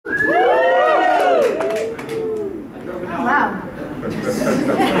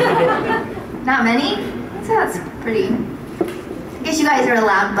many? So that's pretty. I guess you guys are a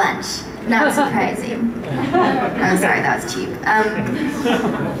loud bunch. Not surprising. Oh, sorry, that was cheap.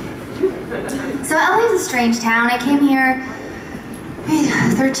 So LA is a strange town. I came here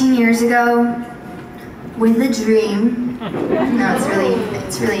 13 years ago with a dream. No,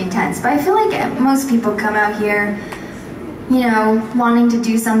 it's really intense. But I feel like most people come out here, you know, wanting to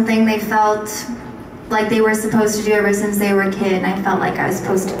do something they felt like they were supposed to do ever since they were a kid, and I felt like I was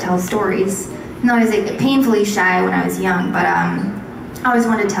supposed to tell stories. And I was like, painfully shy when I was young, but I always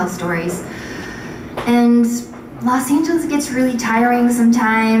wanted to tell stories. And Los Angeles gets really tiring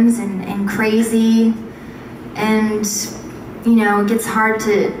sometimes and crazy, and you know, it gets hard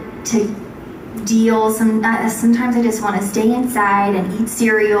to deal. Sometimes I just want to stay inside and eat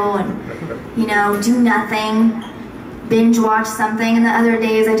cereal and, you know, do nothing, binge watch something, and the other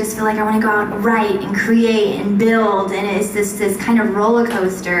days I just feel like I want to go out and write and create and build, and it's this kind of roller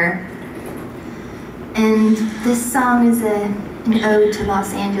coaster. And this song is an ode to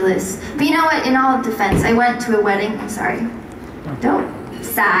Los Angeles. But you know what, in all defense, I went to a wedding, I'm sorry, don't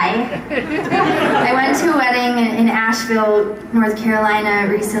sigh. I went to a wedding in Asheville, North Carolina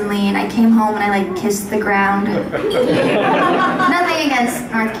recently, and I came home and I like kissed the ground. Nothing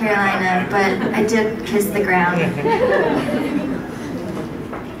against North Carolina, but I did kiss the ground.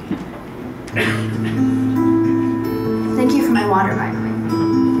 Thank you for my water, by the way.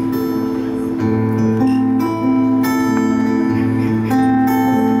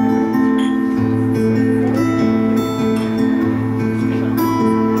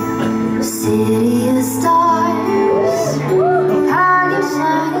 City of stars, how you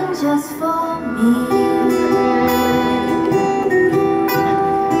shining just for me.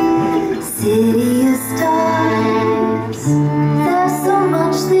 City of stars, there's so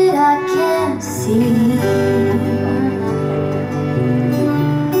much that I can't see.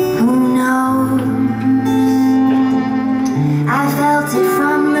 Who knows? I felt it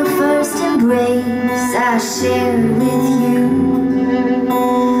from the first embrace I shared with you.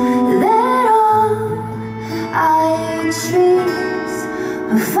 Dreams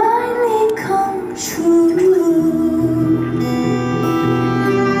will finally come true.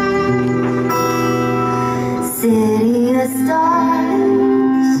 City of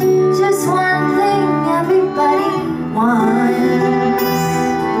stars, just one thing everybody wants.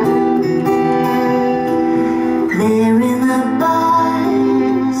 There in the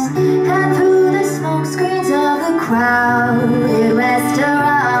bars and through the smoke screens of the crowded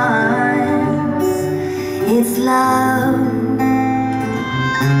restaurants, it's love.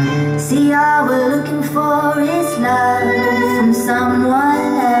 See, all we're looking for is love from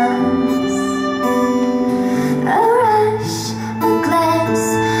someone else. A rush, a glance,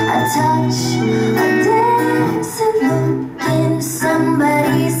 a touch, a dance, a look in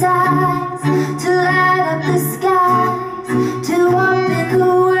somebody's eyes, to light up the skies, to open the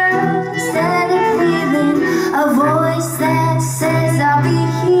world instead of breathing. A voice that says I'll be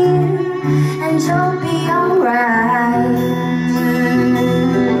here and you'll be alright.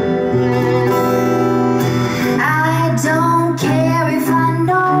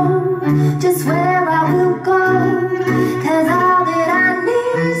 Just where I will go, 'cause all that I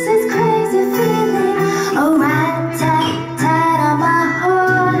need is this crazy feeling, a rat-tat-tat on my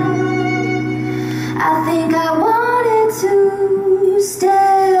heart. I think I wanted to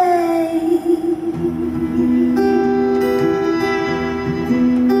stay.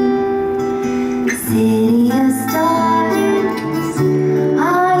 City of stars,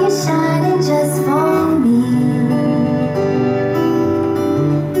 are you shining just for me?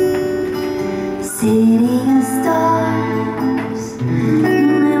 City of stars,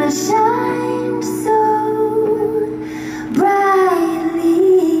 never shined so brightly.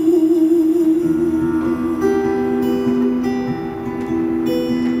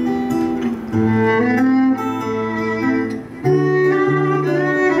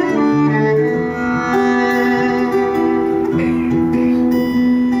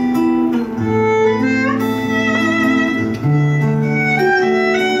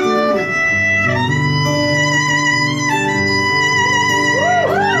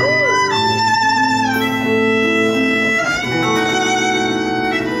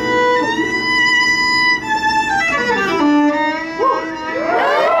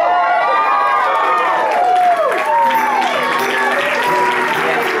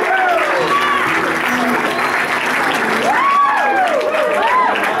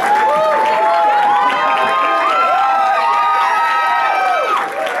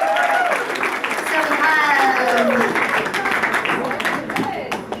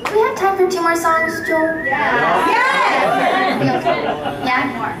 Two more songs, Joel? Yeah. Yes! Yeah?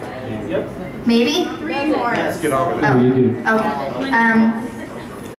 Maybe? Let's get on with it. Oh, okay.